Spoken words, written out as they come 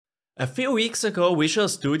A few weeks ago, Visual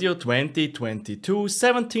Studio 2022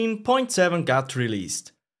 17.7 got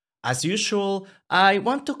released. As usual, I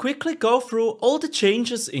want to quickly go through all the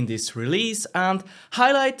changes in this release and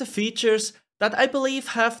highlight the features that I believe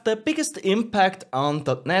have the biggest impact on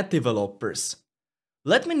 .NET developers.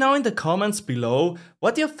 Let me know in the comments below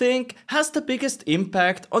what you think has the biggest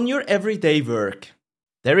impact on your everyday work.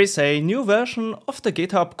 There is a new version of the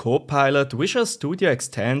GitHub Copilot Visual Studio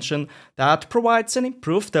extension that provides an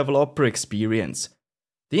improved developer experience.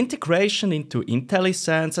 The integration into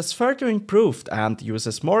IntelliSense has further improved and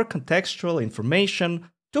uses more contextual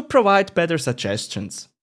information to provide better suggestions.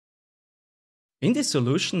 In the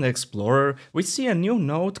Solution Explorer, we see a new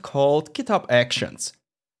node called GitHub Actions.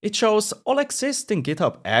 It shows all existing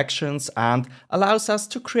GitHub actions and allows us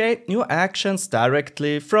to create new actions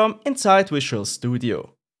directly from inside Visual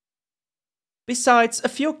Studio. Besides a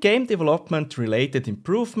few game development related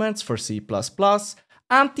improvements for C++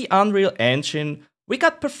 and the Unreal Engine, we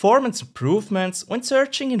got performance improvements when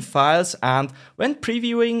searching in files and when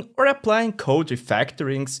previewing or applying code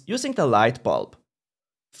refactorings using the light bulb.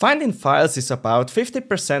 Finding files is about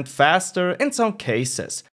 50% faster in some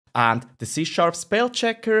cases, and the C# spell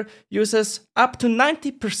checker uses up to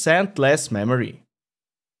 90% less memory.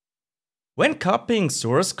 When copying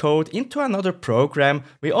source code into another program,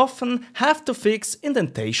 we often have to fix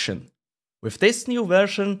indentation. With this new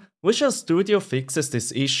version, Visual Studio fixes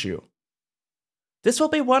this issue. This will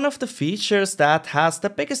be one of the features that has the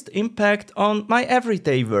biggest impact on my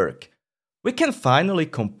everyday work. We can finally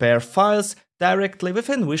compare files directly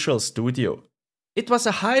within Visual Studio. It was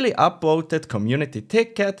a highly upvoted community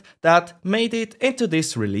ticket that made it into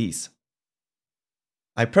this release.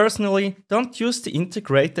 I personally don't use the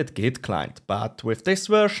integrated Git client, but with this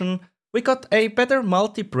version, we got a better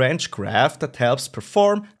multi-branch graph that helps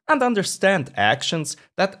perform and understand actions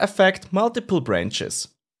that affect multiple branches.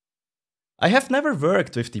 I have never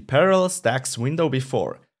worked with the parallel stacks window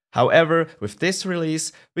before. However, with this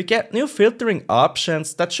release, we get new filtering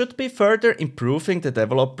options that should be further improving the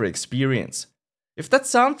developer experience. If that's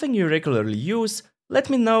something you regularly use, let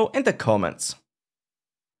me know in the comments.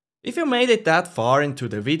 If you made it that far into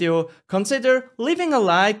the video, consider leaving a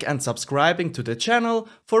like and subscribing to the channel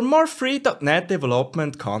for more free .NET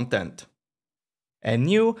development content. A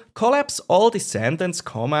new Collapse All Descendants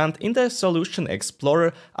command in the Solution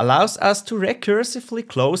Explorer allows us to recursively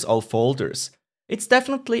close all folders. It's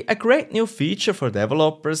definitely a great new feature for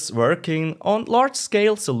developers working on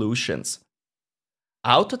large-scale solutions.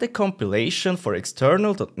 AUTODECOMPILATION for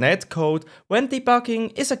external .NET code when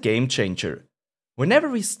debugging is a game changer. Whenever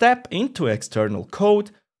we step into external code,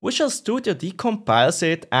 Visual Studio decompiles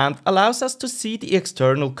it and allows us to see the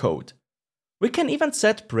external code. We can even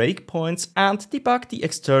set breakpoints and debug the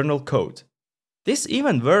external code. This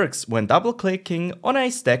even works when double-clicking on a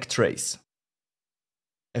stack trace.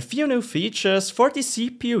 A few new features for the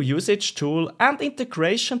CPU usage tool and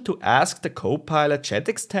integration to Ask the Copilot chat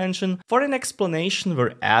extension for an explanation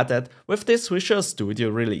were added with this Visual Studio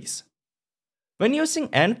release. When using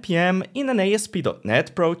npm in an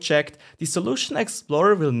ASP.NET project, the Solution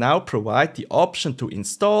Explorer will now provide the option to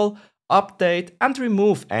install, update and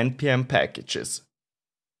remove npm packages.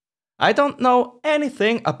 I don't know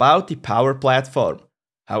anything about the Power Platform.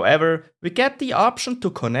 However, we get the option to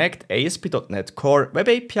connect ASP.NET Core Web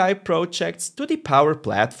API projects to the Power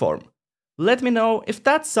Platform. Let me know if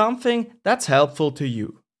that's something that's helpful to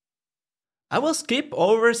you. I will skip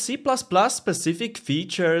over C++ specific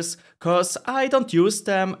features cause I don't use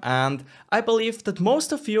them and I believe that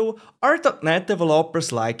most of you are .NET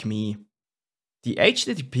developers like me. The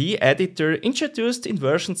HTTP editor introduced in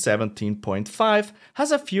version 17.5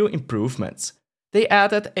 has a few improvements. They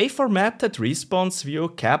added a formatted response view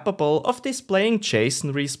capable of displaying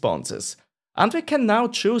JSON responses, and we can now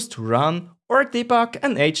choose to run or debug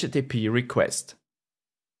an HTTP request.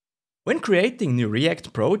 When creating new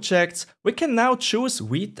React projects, we can now choose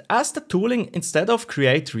Vite as the tooling instead of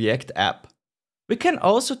Create React App. We can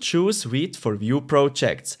also choose Vite for Vue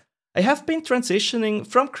projects. I have been transitioning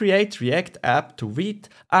from Create React App to Vite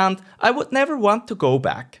and I would never want to go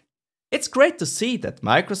back. It's great to see that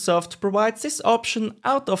Microsoft provides this option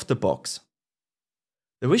out of the box.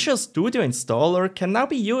 The Visual Studio installer can now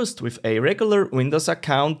be used with a regular Windows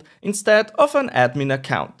account instead of an admin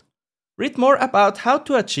account. Read more about how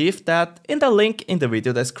to achieve that in the link in the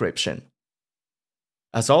video description.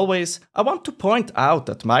 As always, I want to point out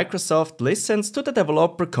that Microsoft listens to the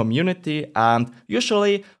developer community and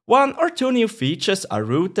usually 1 or 2 new features are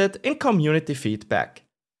rooted in community feedback.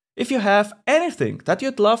 If you have anything that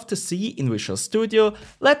you'd love to see in Visual Studio,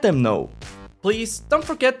 let them know. Please don't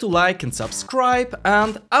forget to like and subscribe,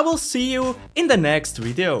 and I will see you in the next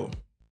video.